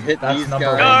 number one. And hit That's these number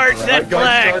guys. one. Guards, for that that.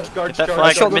 flag. Get that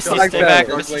flag. Misty, stay back.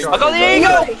 Misty, I got the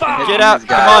eagle! Fuck! get out. These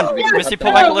Come guys. on. Misty,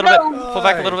 pull back a little bit. Pull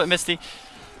back a little bit, Misty.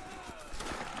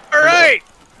 Alright!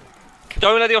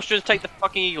 Don't let the Austrians take the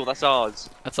fucking eagle. That's ours.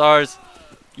 That's ours.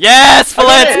 Yes,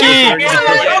 Valensky!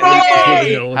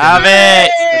 Have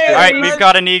it! Alright, we've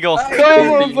got an eagle.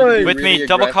 With me,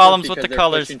 double columns with the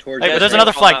colors. Hey, but there's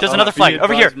another flag, there's another flag.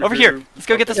 Over here, over here. Let's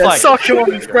go get this flag.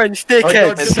 your French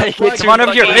dickheads. Come on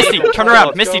over here. Misty, turn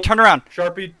around. Misty, turn around.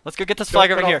 Sharpie, Let's go get this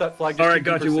flag over here. Alright,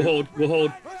 got you. We'll hold. We'll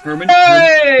hold. Herman.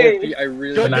 Hey! I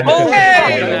really Good.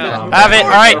 Have it.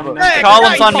 Alright,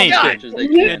 columns on me.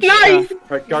 Nice!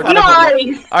 Alright, guards.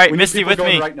 Nice! Alright, We need Misty people with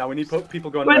going me. right now. We need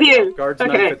people going With right you. now. Guards,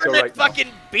 Okay. 95th, go That right now. fucking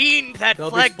bean, that They'll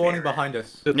be flag spawning bearer. behind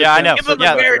us. Yeah, I know. Give him a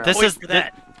Yeah, merit this point is for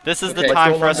that. this is the Okay,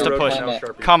 time go for us along to the road push. now,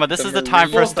 Sharpie. Comma, this is the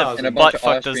time for us to and a bunch butt of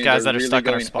fuck those Austrians guys are that are really stuck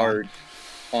on our going spawn. hard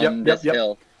on Yep, this yep.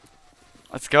 hill.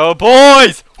 Let's go,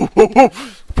 boys!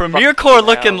 Premier Corps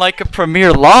looking like a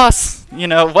premier loss. You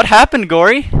know, what happened,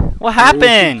 Gory? What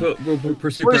happened? We'll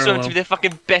pursue We're just going to parallel. be the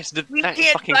fucking best of We that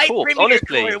can't fucking fight corps, Premier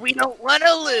honestly. Corps. We don't want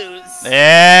to lose.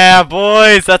 Yeah,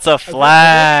 boys, that's a Guards,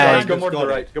 flag. go more to the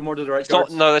right. Go more to the right. It's not,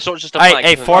 Guards. no, that's not just a Alright, flag.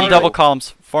 hey, it's an form eagle. double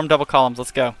columns. Form double columns.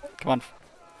 Let's go. Come on.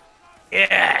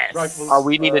 Yes. Rifles, Oh,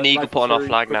 we need an eagle rifles put on our very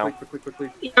flag now. quickly.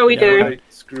 Yeah, we do. Okay,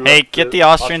 screw Hey, up get the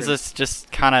Austrians. Let's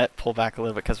just kind of pull back a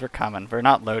little bit because we're coming. We're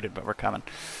not loaded, but we're coming.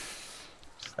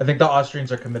 I think the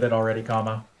Austrians are committed already,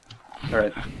 comma.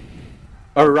 Alright.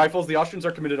 Our rifles, the Austrians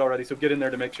are committed already, so get in there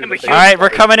to make sure that they... Alright, we're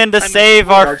coming in to save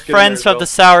our Guards, get in friends there from as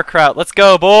the sauerkraut. Let's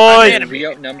go, boys! in. We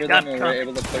outnumber them and we're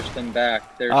able to push them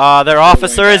back. They're Their still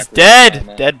officer going is backwards, dead!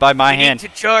 comma. Dead by my We need hand. to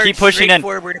charge Keep pushing straight in.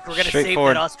 forward if we're gonna Straight save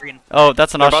forward. that Austrian. Oh,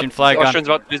 that's an Austrian flag The gun. Austrians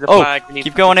about to do the Oh, flag. We need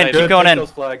keep to going in, save keep it. going Take in.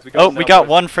 those flags. Oh, them we now, got boys.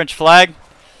 one French flag.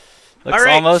 Looks All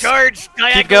right, almost. charge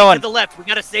diagonally going. to the left. We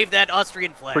gotta save that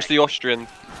Austrian flag. Push the Austrian.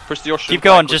 Push the Austrian Keep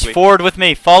going, flag just quickly. forward with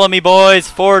me. Follow me, boys.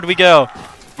 Forward we go.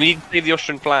 We need to save the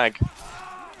Austrian flag.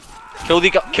 Kill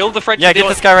the French. Yeah, with get the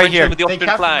this guy right French here. With the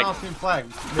Austrian flag.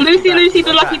 Lucy,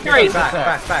 the lucky three.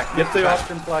 Back. Get the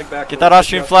Austrian flag back. Get boys. that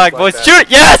Austrian flag, boys. back. Shoot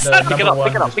it! Yes! The Pick it number up, one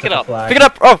pick it up, just pick it took the up. flag. Pick it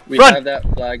up! Oh, We run! have that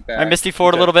flag back. Alright, Misty,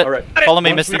 forward a Okay, little bit. alright. Follow me,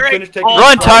 Once Misty. we finish taking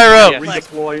Run, the Tyro! flag,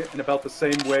 redeploy in about the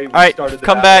same way we Alright, started the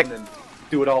come battle back. and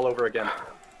do it all over again.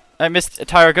 I missed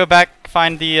Tyro. Go back.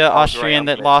 Find the Austrian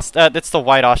right, that lost. It's the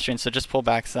white Austrian, so just pull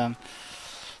back some.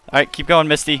 Alright, keep going,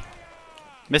 Misty.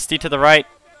 Misty to the right.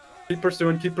 Keep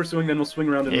pursuing, then we'll swing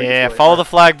around and Yeah, redeploy. follow the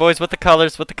flag, boys, with the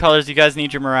colors. With the colors, you guys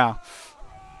need your morale.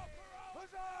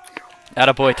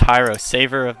 Attaboy, Tyro,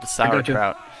 saver of the got you.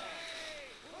 sauerkraut.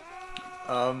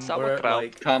 We're at Sauerkraut.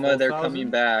 like Comma, they're 4,000. coming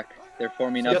back. They're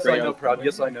forming up Yes, right I know, out. Proud.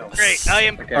 Yes, I know. Great, I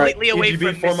am completely away EGB,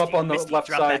 from form Misty. up on the Misty, left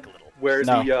drop side back a little. where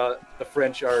No. the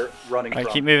French are running Alright,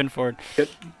 from. keep moving forward.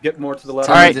 Get more to the left.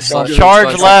 Alright, this side. charge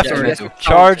This left. side. Yeah,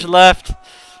 Charge left.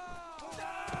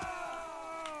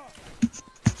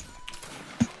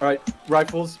 Alright,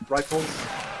 rifles.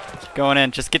 Going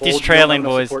in. Just get these Hold, trailing, we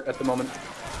don't have enough boys. support at the moment.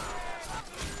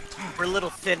 We're a little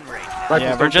thin right now. Rifles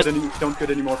Yeah, we're don't just- don't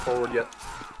get any more forward yet.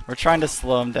 We're trying to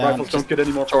slow them down. Rifles don't get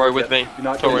any more Sorry, forward with yet. me. Do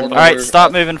not Sorry, get any with more me. Alright,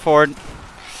 stop moving forward.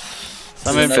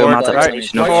 Some in Another form. flag Right.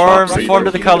 coming. Form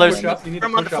to the colors.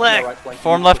 Form on the flag.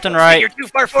 Form left and right. You're too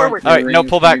far forward. Alright, no,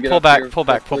 pull back, Marines, pull can you back, get up pull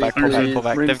back, pull here back, pull back, quickly, pull back, pull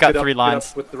back. please? They've got 3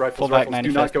 lines. With the rifles, Pull back rifles.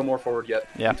 Do not 95th. go more forward yet.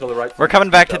 Yeah. Until the right We're flank coming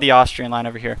is back to moved the Austrian line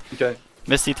over here. up. Okay.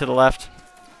 Misty to the left.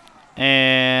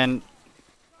 And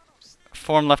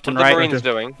form left What and are the right. Marines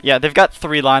doing? Yeah, they've got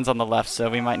 3 lines on the left, so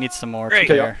we might need some more Great. to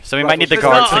clear. So we might need the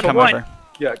Rifles. guards to Huzzah. come One. over.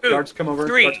 Yeah, guards come over.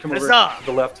 Three. Guards come over Huzzah. to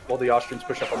the left while the Austrians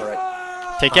push up on the right.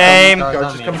 Take aim.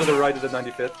 Guards just come to the right of the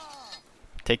 95th.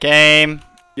 Take aim.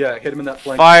 Yeah, hit him in that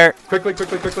flank. Fire. Quickly,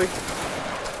 quickly, quickly.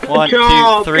 1, 2,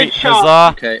 job, 3. good job.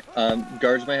 Huzzah. Okay,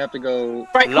 guards might have to go.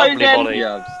 Right, Lovely close in. volley.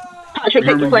 Yeah, Patrick, take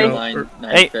the Remember, plane. go.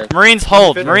 Hey, 95th. Marines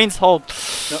hold. 95th. Marines hold.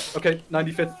 No, okay,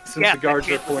 95th. Since Yeah, the guards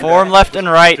are that's it. pulling Form back, left and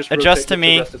right. just Adjust rotate to with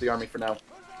me. The rest of the army for now.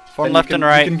 Form And left you and can,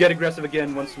 right. You can get aggressive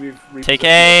again once we've reached Take the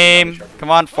center of aim. the army. Come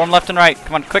on, form left and right.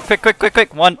 Come on, quick, quick, quick, quick,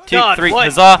 quick. 1, 2, Done. 3. 1,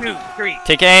 Huzzah. 2, 3.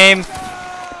 Take aim.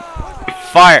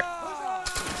 Fire.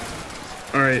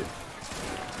 Alright.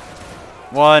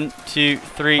 1, 2,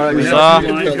 3. Alright, We Yeah. have Huzzah.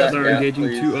 2 lines Fill that that are gap, engaging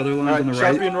please. 2 other lines Alright, on the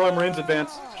Sharpie right. and Royal Marines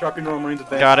advance. Sharpie and Royal Marines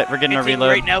advance. Got it. We're getting a Anything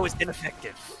reload. right now is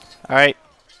ineffective. Alright.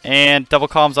 And double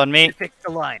columns on me. Fix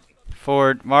the line.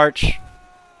 Forward march.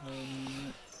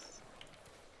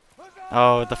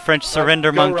 Oh, the French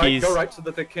surrender monkeys. Go right so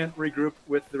that they can't regroup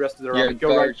with the rest of their Yeah, army. Go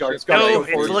right, guards guards. should- Guards, No, go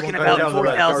it's forward. looking Guards about to the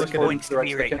right, 4,000 guards forward points to the to right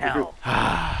me so they right can't now. regroup.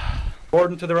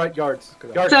 Forward and to the right, guards.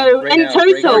 Guards. So Right in now,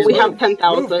 total, break we have reload.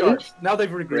 10,000. Move, guards. Now they've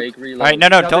regrouped. Break, reload. Alright, no,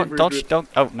 no, Now don't, they've don't, regrouped. don't.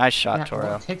 Oh, nice shot, Yeah,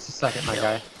 Toro. it takes a second, my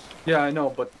guy. Yeah, I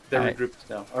know, but they're Alright. regrouped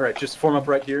now. Alright, just form up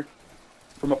right here.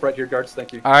 Form up right here, guards.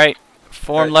 Thank you. Alright,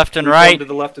 form Alright, left and reform right. to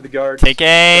the left of the guards. Take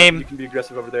aim. You can be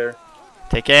aggressive over there.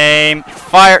 Take aim.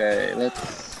 Fire. Okay, let's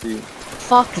see.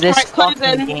 Fuck this Alright, close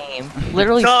fucking in. game.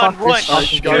 Literally Done. fuck 1, this Alright,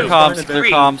 fucking Clear game. two, comms, Keep clear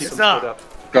three. comms. them Huzzah. split up.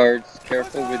 Guards,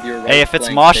 careful with your right Hey, if it's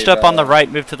flank, moshed they've, up on the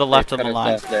right, move to the left they've of the cut us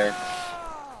line. off there.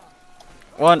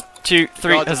 1, 2,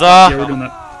 3. Guards, Yeah, Huzzah. we're doing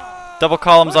that. Double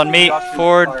columns on me.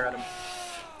 Forward. Fire at 'em.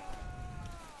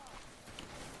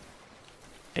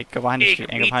 Hey, go behind this Hey, tree.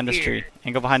 Angle behind this tree.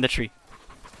 Angle behind the tree.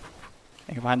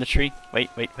 Angle behind the tree. Wait,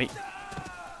 wait, wait.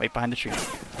 Wait behind the tree.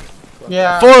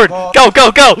 Yeah. Forward! well, Go,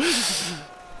 go, go!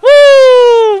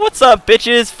 Woo! What's up,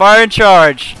 bitches? Fire and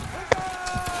charge.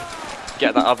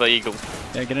 Get that other eagle.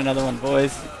 Yeah, get another one,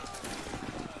 boys.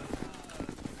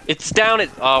 It's down. It.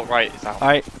 Oh right, it's out.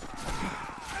 Alright.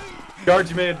 Guards,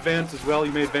 you may advance as well.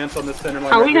 You may advance on this center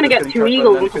line. How are right we here gonna that's get getting 2 charged by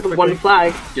eagles the with 95th one quickly.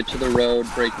 flag? Get to the road,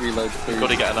 break, reload, please. Got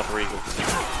to get another eagle.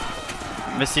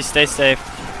 Misty, stay safe.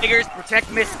 Figures,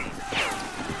 protect Misty.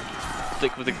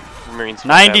 Stick with the Marines.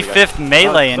 There we go. 95th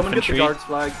melee Someone get the infantry. guards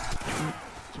flag.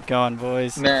 Keep going,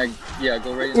 boys. Mag, yeah,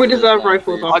 go right. We into deserve this line,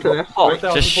 rifles please. after this.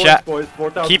 4,000 Just points, shut- boys.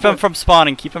 4,000 Keep them points. from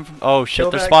spawning. Keep them from. Oh shit,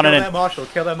 they're spawning Kill in. that marshal.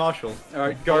 Kill that marshal.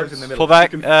 Alright, guards in the middle. Pull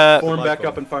back. You can form my back fault.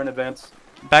 up and fire in advance.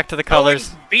 Back to the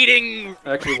colors. Beating.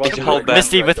 Actually, Just watch hold back.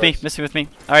 Misty with me. Misty with me.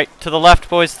 Alright, to the left,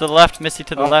 boys. To the left. Misty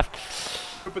to the Oh. left.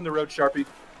 Open the road, Sharpie.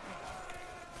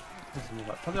 Let's move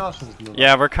up. Tell the Austrians to move up.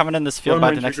 Yeah, we're coming in this field Form by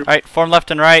the range next. regroup. Alright, form left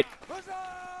and right.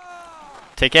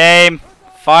 Take aim.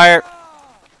 Fire.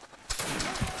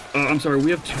 I'm sorry,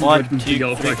 we have 2 One, regiments two, of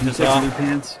yellow three, flag. Can you huzzah. say blue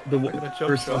pants? The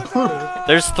first one.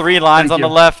 There's 3 lines Thank on the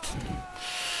you. left.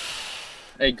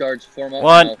 Hey, guards, form up.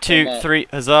 1, now, 2, form up. 3.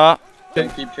 Huzzah.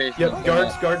 Don't keep chasing Yep, them,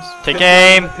 guards, form up. guards. Take pincer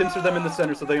aim. them- Pincer them in the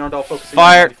center so they aren't all focusing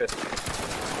Fire. on the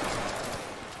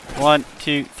 95th. 1,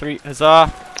 2, 3.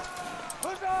 Huzzah.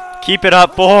 Keep it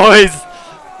up, boys.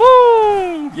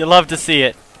 Woo! You love to see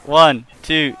it. 1,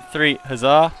 2, 3.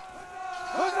 Huzzah.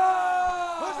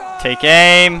 Take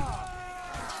aim.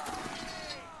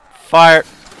 Fire.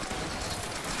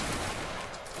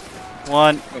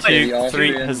 1, Okay, 2, the 3.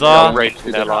 Austrians are Huzzah. Right to in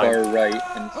the their line. far right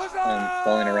and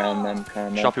falling around them,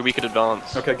 kind of. Sharpie, we could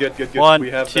advance. Okay, good, good, good. 1, we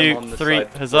have 2, them on this 3. side.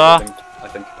 Huzzah. I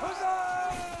think.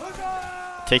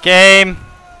 Take aim.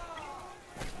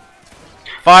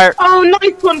 Fire. Oh,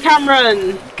 nice one,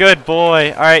 Cameron! Good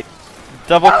boy. Alright.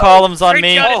 Double columns on great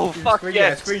me. shot. Oh fuck Yeah,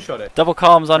 yes. screenshot it. Double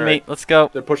columns on me. Alright. Let's go.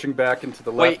 They're pushing back into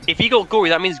the Wait, left. if he got Gory,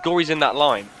 that means Gory's in that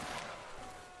line.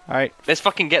 Alright. Let's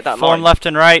fucking get that Form line. left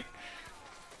and right.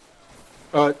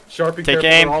 Sharpie, Take careful,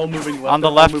 aim. they're all moving left. On the they're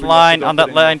all left moving line. so don't On that put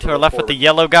anyone line to our further left with the forward.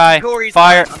 yellow guy. Gory's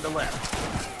Fire. on the left.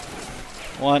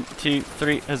 1, 2,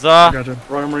 3. I Huzzah. gotcha.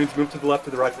 Royal Marines, move to the left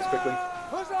of the rifles quickly.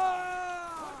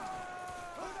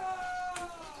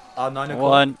 9 o'clock.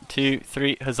 1, 2,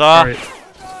 3. Huzzah. Alright.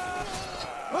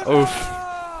 Oof.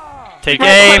 Take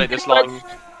Consolidate aim. this line.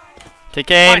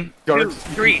 Take aim. Guards,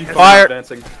 3. keep Fire.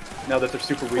 advancing. Now that they're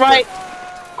super weak. Right.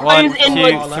 1, Close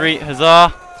inwards. 2, 3.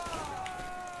 Huzzah.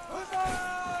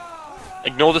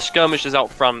 Ignore the skirmishers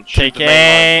out front. Shoot Take the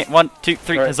main line. aim. 1, 2,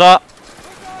 3. Alright. Huzzah.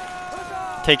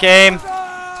 Take aim.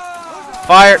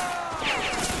 Fire!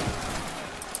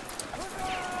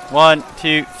 1,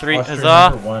 2, 3, Austrian huzzah!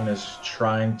 number 1 is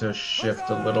trying to shift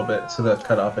a little bit to the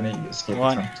cutoff and escape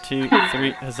 1, attempt. 2,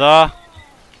 3, huzzah!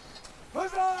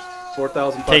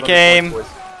 4,500 Take aim. points,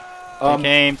 Take boys.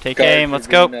 aim, take Guards aim, are let's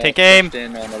go, being, take aim! pushed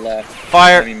in on the left.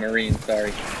 Fire! I mean, Marine,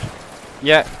 sorry.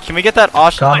 Yeah, can we get that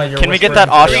Austrian? you're Can we get whispering that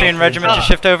to the Austrian regiment to Ah.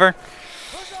 shift over?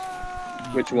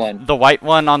 Which one? The white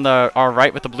one on our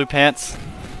right with the blue pants.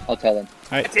 I'll tell him.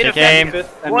 Alright, It's in take effect. aim.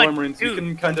 95th and One, Royal Marines, you two.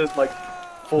 can kind of like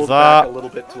fold Huzzah. back a little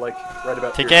bit to like right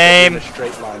about Take here, so you're aim. in a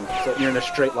straight line. So you're in a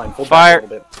straight line. Fold Fire. back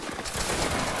a little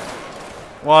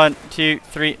bit. 1, 2,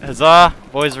 3, huzzah!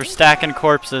 Boys, we're stacking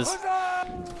corpses.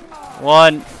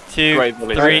 1, 2, Great,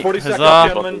 Billy. 3, 40 seconds, huzzah!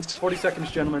 gentlemen. 40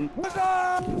 seconds, gentlemen.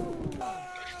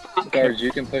 Guards,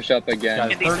 you can push up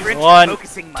again. And these French are 1,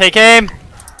 focusing my- take aim!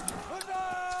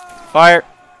 Fire!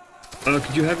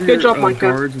 Could you have your Good job, Micah.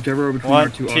 guards, whichever are between 1, our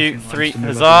two 2, Austrian 3, lines to move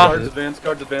huzzah! up a Guards bit? advance,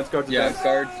 guards advance, guards Yeah, advance.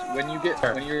 guards,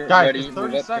 when you're Guys, ready, it's move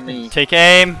 30 up to me. seconds. Take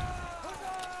aim!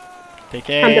 Take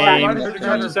Hand it back. aim! 30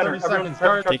 seconds,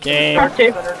 guards. Take aim! Guard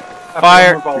 2.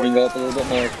 Fire. You can go up a little bit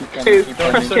more. Keep coming, 2. keep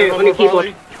Guard coming. 2 on your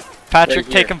keyboard. Patrick, Right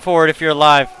take here. him forward if you're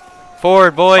alive.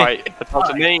 Forward, boy! Right, it's up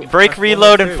to me. Break,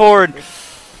 reload, and forward!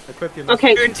 Equip your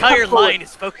Okay. Your entire forward. line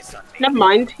is focused on me. Never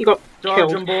mind. You got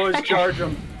Charge them, killed. boys, Okay. charge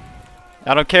them.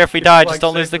 I don't care if we die, just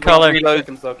don't lose the color. Keep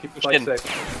the flag in. safe.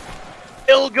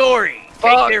 Ilgori,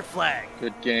 take their flag.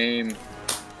 Good game.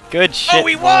 Good shit. Oh,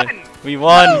 we boy. won! We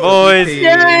won, boys!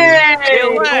 Yay!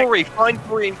 Kill Corey, find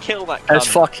Corey and kill that Let's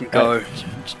cunt. fucking go.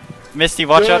 Misty,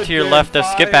 watch out Good to your game. left. Skip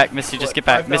Five- back, Misty. Just what, get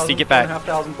back. 5,000, Misty, get back.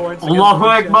 4,500 points. Allahu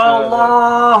Akbar,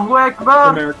 Allahu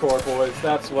Akbar. Premier Corps, boys.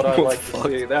 That's what I like to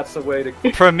see. That's the way to.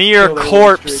 Premier Kill their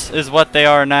Corpse streak. is what they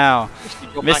are now.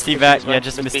 Go Misty back, back. Yeah,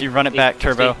 just Misty, run it back,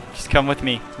 Turbo. Just come with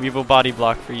me. We will body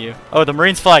block for you. Oh, the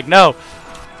Marines flag. No!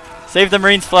 Save the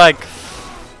Marines flag.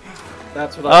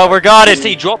 That's what I Oh, like we're to got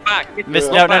see. it. Drop back. Miss,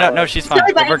 no, she's fine.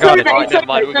 It's over, We're it's got over, it. it's Never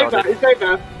mind, over, we got it's it. over, it's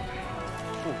over.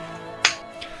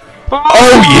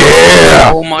 Oh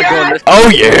yeah! Oh my god, let's Oh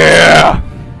yeah!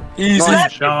 easy.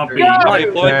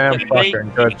 Right, boys, Damn take me.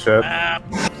 fucking good shit.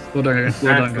 Well done, guys.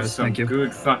 Well done, guys. Thank you.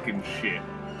 Good fucking shit.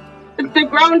 The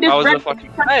ground is I was red. a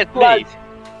fucking. Hey, it's me.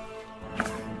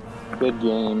 Good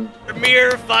game.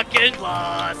 Premier fucking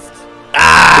lost.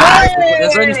 Ah!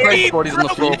 There's only 5 He bodies on the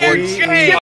floor, broke their boys. chain.